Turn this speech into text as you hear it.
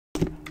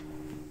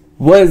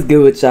What's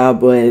good with y'all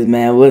boys,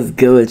 man? What's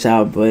good with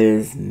y'all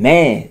boys,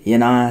 man? You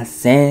know what I'm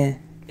saying?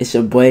 It's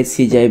your boy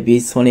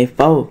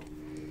TJB24.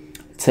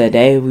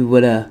 Today we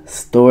with a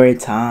story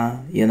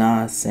time. You know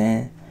what I'm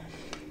saying?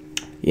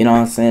 You know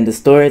what I'm saying? The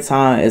story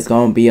time is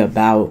gonna be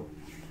about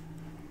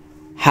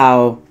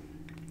how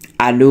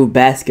I knew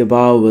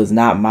basketball was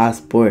not my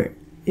sport.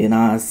 You know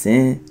what I'm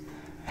saying?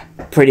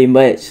 Pretty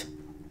much,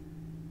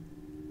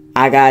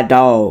 I got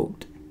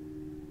dogged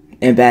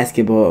in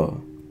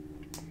basketball.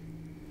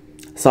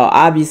 So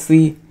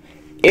obviously,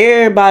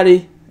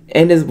 everybody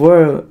in this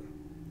world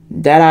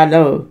that I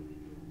know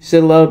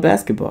should love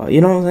basketball.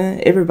 You know what I'm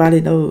saying?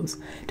 Everybody knows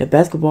that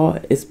basketball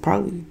is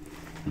probably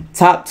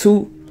top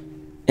 2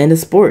 in the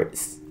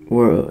sports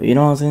world. You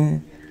know what I'm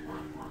saying?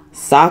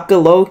 Soccer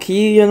low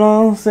key, you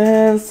know what I'm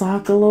saying?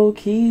 Soccer low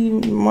key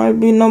might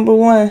be number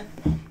 1.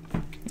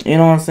 You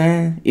know what I'm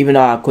saying? Even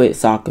though I quit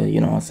soccer, you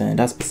know what I'm saying?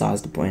 That's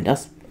besides the point.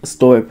 That's a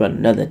story for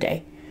another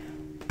day.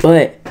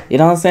 But, you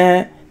know what I'm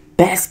saying?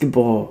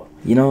 Basketball.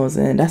 You know what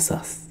I'm saying? That's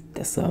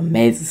an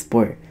amazing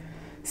sport.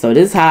 So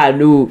this is how I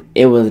knew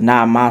it was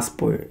not my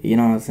sport. You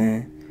know what I'm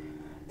saying?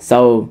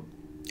 So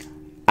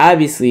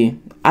obviously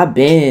I've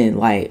been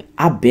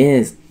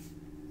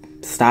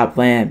stopped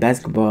playing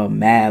basketball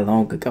mad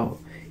long ago.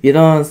 You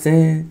know what I'm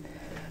saying?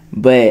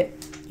 But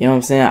you know what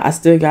I'm saying? I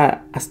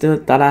still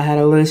thought I had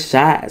a little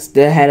shot.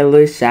 Still had a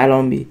little shot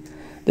on me.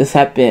 This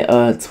happened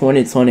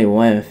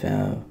 2021,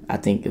 fam. I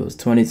think it was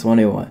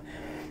 2021.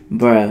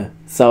 Bruh.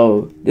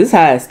 So this is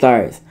how it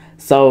starts.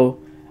 So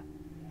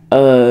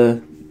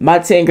my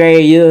 10th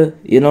grade year,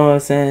 you know what I'm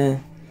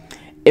saying?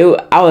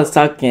 I was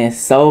talking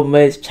so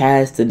much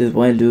trash to this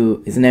one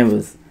dude. His name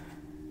was,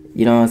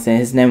 you know what I'm saying?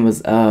 His name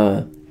was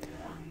the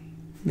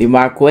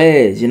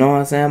Marquez, you know what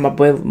I'm saying? My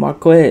boy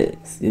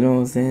Marquez, you know what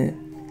I'm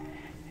saying?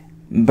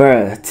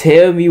 Bruh,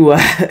 tell me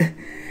why.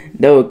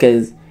 No,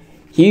 cause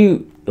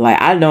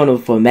I known him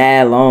for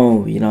mad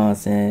long, you know what I'm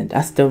saying?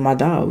 That's still my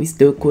dog. We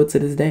still cool to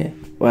this day.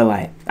 Well,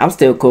 I'm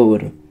still cool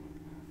with him.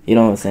 You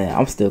know what I'm saying?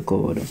 I'm still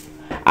cool with him.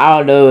 I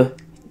don't know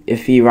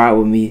if he ride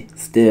with me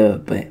still,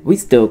 but we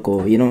still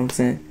cool. You know what I'm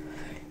saying?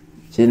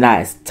 Just not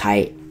as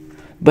tight.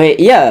 But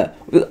yeah,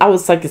 I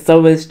was sucking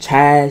so much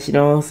trash. You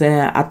know what I'm saying?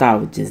 I thought it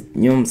was just,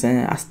 you know what I'm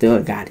saying? I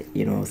still got it.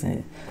 You know what I'm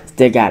saying?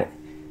 Still got it.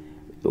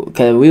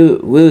 Cause we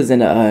was in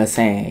the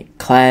same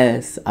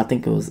class. I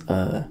think it was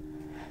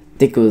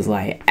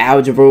like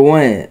algebra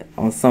 1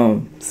 on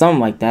something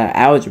like that.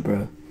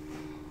 Algebra.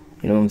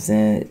 You know what I'm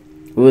saying?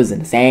 We was in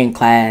the same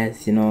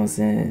class, you know what I'm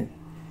saying?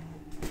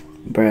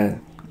 Bruh.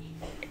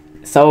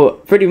 So,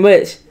 pretty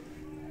much,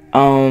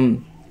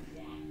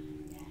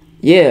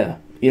 yeah,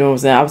 you know what I'm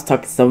saying? I was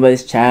talking so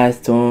much trash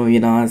to him,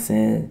 you know what I'm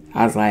saying?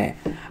 I was like,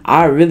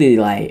 I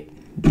really,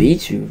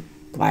 beat you.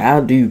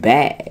 I'll do you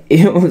bad,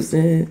 you know what I'm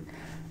saying?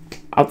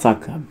 I'm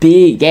talking a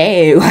big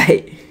game,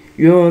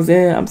 you know what I'm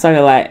saying? I'm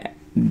talking,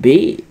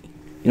 big,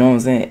 you know what I'm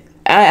saying?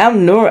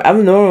 I'm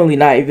normally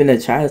not even a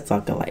trash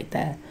talker like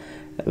that.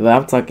 But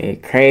I'm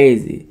talking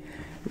crazy.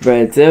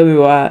 Bro, tell me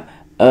why.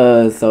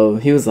 So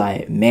he was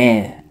like,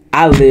 man,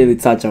 I literally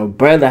taught your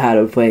brother how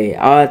to play.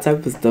 All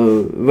type of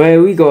stuff.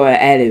 Bro, we going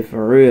at it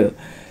for real.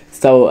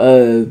 So,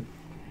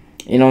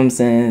 you know what I'm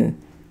saying?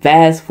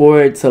 Fast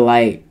forward to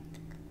I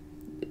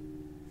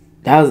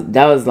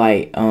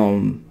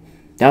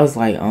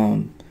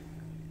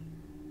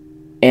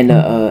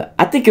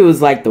think it was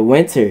the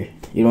winter.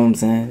 You know what I'm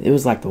saying? It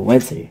was the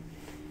winter.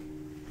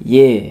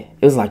 Yeah, it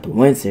was the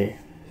winter.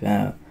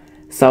 Fam.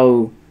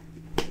 So,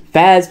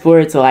 fast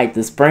forward to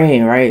the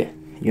spring, right?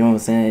 You know what I'm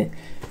saying?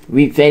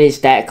 We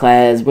finished that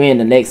class. We're in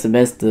the next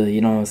semester, you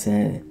know what I'm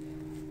saying?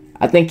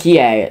 I think he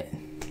had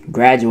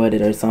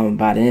graduated or something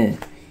by then.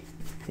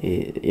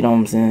 Yeah, you know what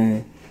I'm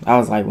saying? I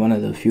was one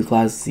of the few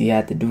classes he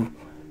had to do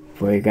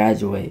before he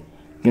graduated.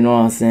 You know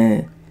what I'm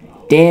saying?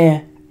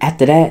 Then,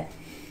 after that,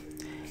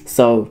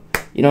 so,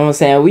 you know what I'm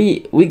saying?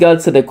 We go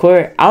to the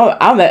court.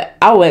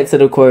 I went to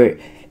the court.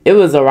 It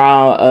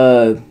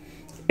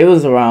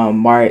was around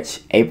March,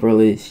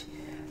 April-ish.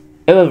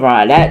 It was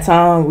around that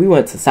time. We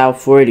went to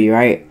South 40,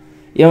 right?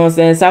 You know what I'm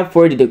saying? South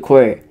 40, the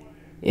court.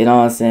 You know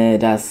what I'm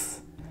saying?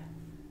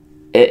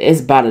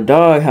 It's by the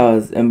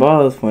doghouse in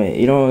Balls Point.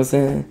 You know what I'm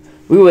saying?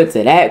 We went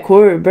to that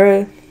court,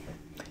 bruh.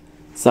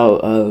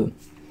 So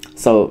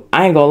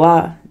I ain't gonna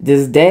lie.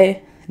 This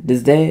day,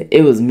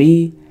 it was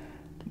me,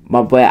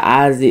 my boy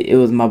Isaac. It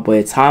was my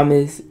boy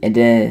Thomas. And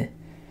then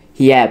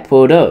he had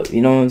pulled up.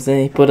 You know what I'm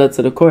saying? He pulled up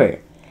to the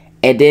court.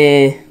 And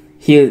then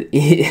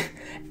and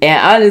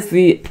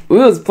honestly, we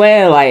was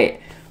playing a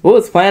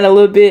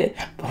little bit,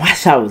 but my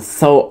shot was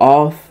so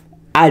off.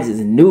 I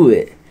just knew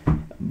it.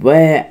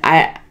 But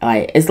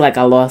it's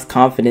I lost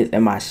confidence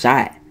in my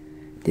shot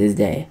this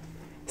day.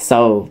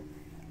 So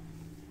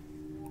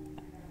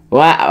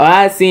when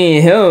I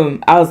seen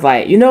him, I was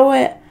like, you know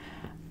what?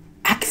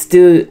 I can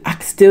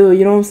still,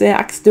 you know what I'm saying?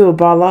 I can still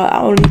ball out.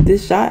 I don't need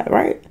this shot,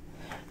 right?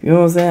 You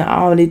know what I'm saying? I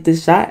don't need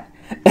this shot.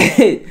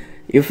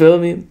 You feel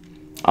me?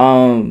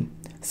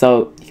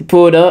 So he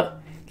pulled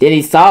up. Then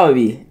he saw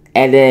me,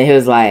 and then he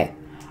was like,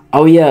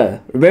 oh yeah,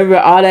 remember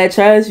all that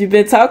trash you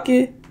been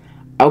talking?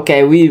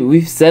 Okay,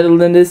 we've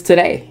settled in this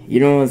today.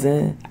 You know what I'm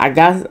saying? I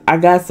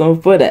got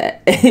some for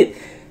that.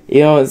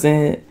 You know what I'm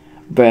saying?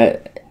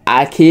 But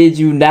I kid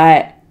you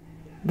not,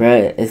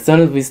 bruh. As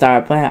soon as we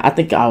started playing, I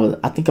think it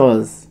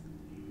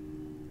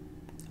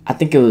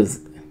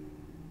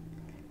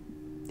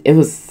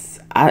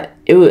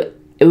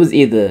was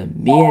either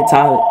me and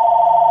Tyler.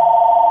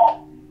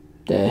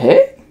 The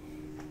heck?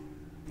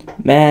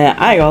 Man,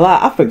 I ain't gonna lie,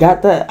 I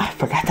forgot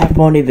that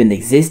phone even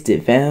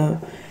existed, fam.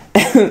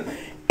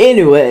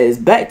 Anyways,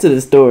 back to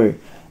the story.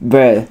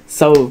 Bruh,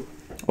 so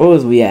where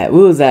was we at?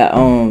 We was at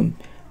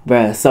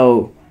bruh,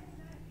 so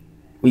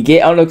we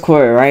get on the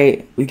court,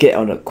 right? We get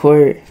on the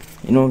court,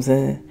 you know what I'm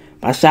saying?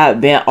 My shot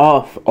been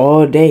off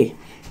all day.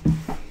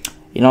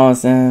 You know what I'm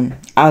saying?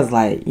 I was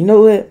like, you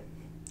know what?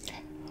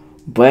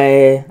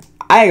 But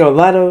I ain't gonna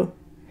lie though.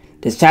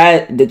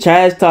 The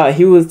trash talk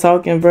he was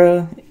talking,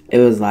 bro. It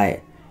was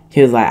like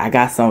he was like, I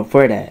got something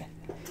for that.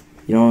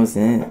 You know what I'm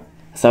saying?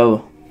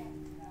 So,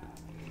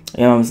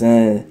 you know what I'm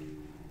saying?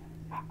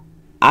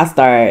 I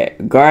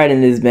started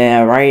guarding this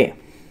man, right?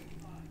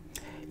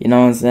 You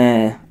know what I'm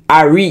saying?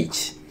 I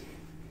reached.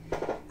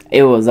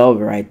 It was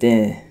over right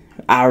then.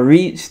 I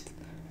reached.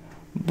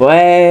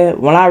 But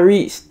when I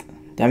reached,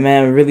 that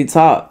man really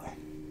talked.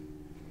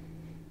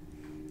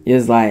 He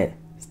was like,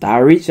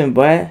 stop reaching,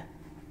 boy.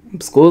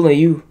 I'm schooling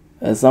you.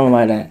 Or something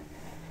like that.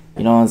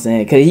 You know what I'm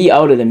saying? Because he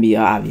older than me,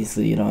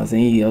 obviously. You know what I'm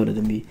saying? He older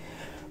than me.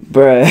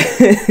 Bruh.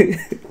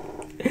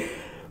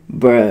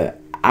 Bruh.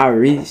 I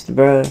reached,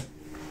 bruh.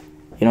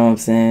 You know what I'm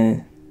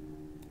saying?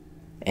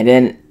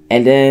 And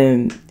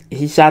then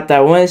he shot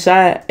that one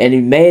shot and he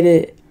made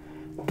it.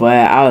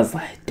 But I was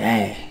like,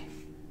 dang.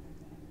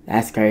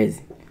 That's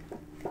crazy.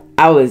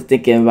 I was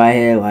thinking in my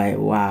head like,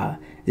 wow.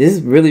 This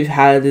is really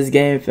how this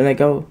game finna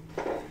go.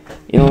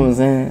 You know what I'm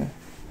saying?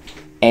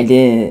 And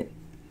then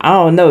I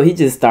don't know, he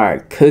just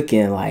started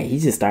cooking, like he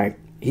started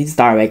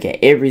making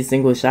every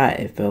single shot.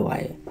 It felt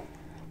like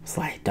it's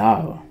like,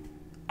 dog,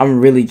 I'm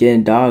really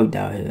getting dogged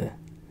out here.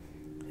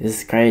 This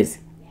is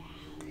crazy.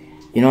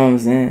 You know what I'm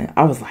saying?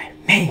 I was like,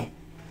 man,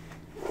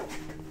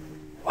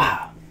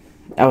 wow,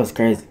 that was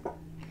crazy.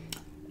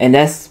 And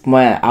that's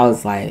when I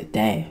was like,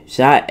 dang,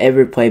 should I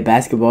ever play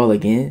basketball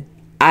again?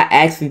 I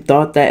actually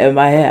thought that in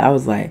my head. I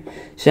was like,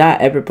 should I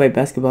ever play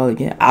basketball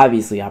again?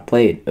 Obviously, I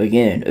played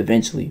again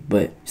eventually,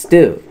 but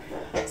still,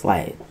 it's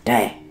like,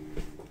 dang,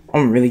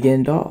 I'm really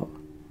getting dogged.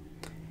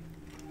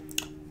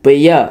 But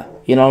yeah,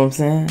 you know what I'm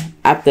saying?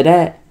 After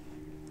that,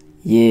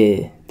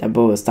 yeah, that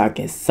boy was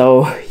talking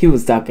he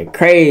was talking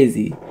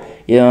crazy.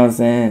 You know what I'm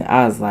saying?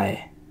 I was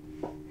like,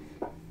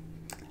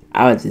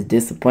 I was just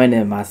disappointed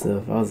in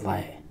myself. I was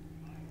like,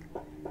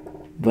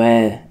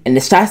 but, and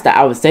the shots that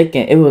I was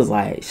taking, it was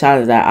like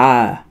shots that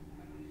I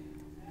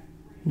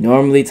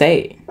normally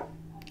take.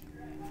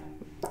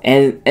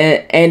 And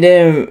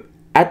then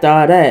after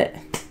all that,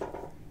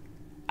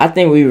 I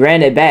think we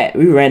ran it back.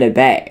 We ran it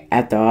back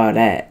after all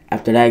that,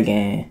 after that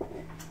game.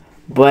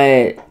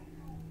 But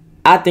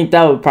I think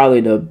that was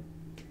probably the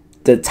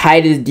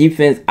tightest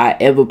defense I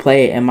ever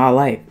played in my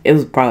life. It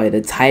was probably the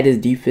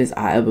tightest defense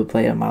I ever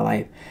played in my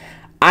life.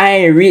 I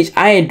ain't reach.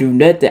 I ain't do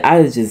nothing.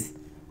 I was just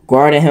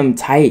guarding him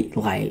tight.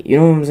 Like, you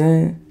know what I'm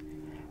saying?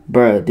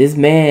 Bruh, this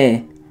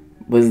man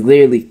was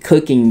literally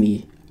cooking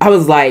me. I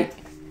was like,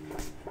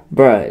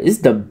 bruh, this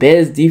is the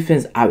best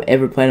defense I've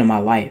ever played in my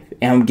life.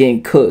 And I'm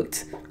getting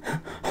cooked.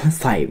 I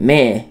was like,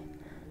 man,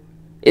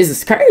 this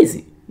is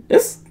crazy.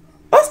 That's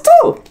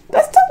tough.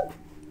 That's tough.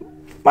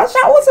 My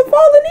shot wasn't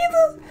falling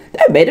either.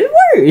 That made it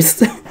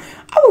worse.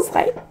 I was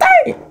like,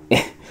 dang.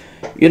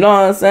 You know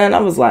what I'm saying?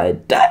 I was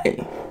like,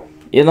 dang.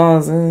 You know what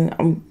I'm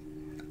saying?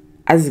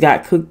 I just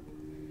got cooked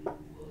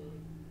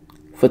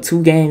for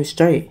 2 games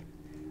straight.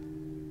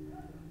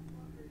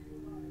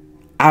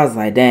 I was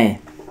like,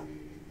 dang.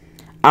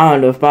 I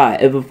don't know if I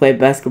ever play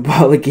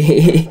basketball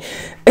again.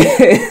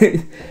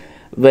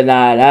 But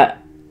nah,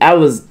 that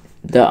was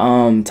the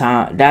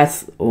time.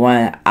 That's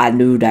when I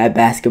knew that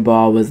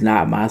basketball was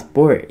not my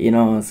sport. You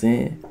know what I'm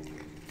saying?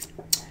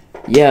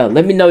 Yeah,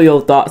 let me know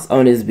your thoughts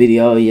on this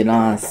video. You know what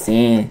I'm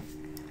saying?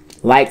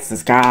 Like,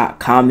 subscribe,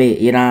 comment.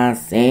 You know what I'm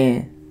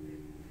saying?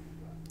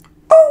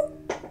 Oh.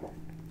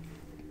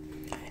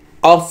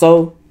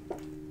 Also,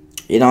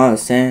 you know what I'm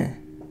saying?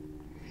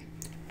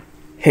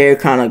 Hair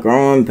kind of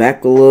growing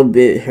back a little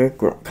bit.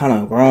 Kind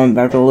of growing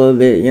back a little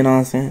bit. You know what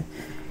I'm saying?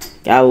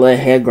 Got a little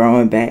hair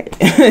growing back.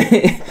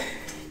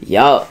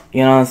 Yup.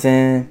 You know what I'm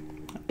saying?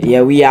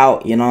 Yeah, we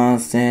out. You know what I'm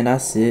saying?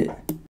 That's it.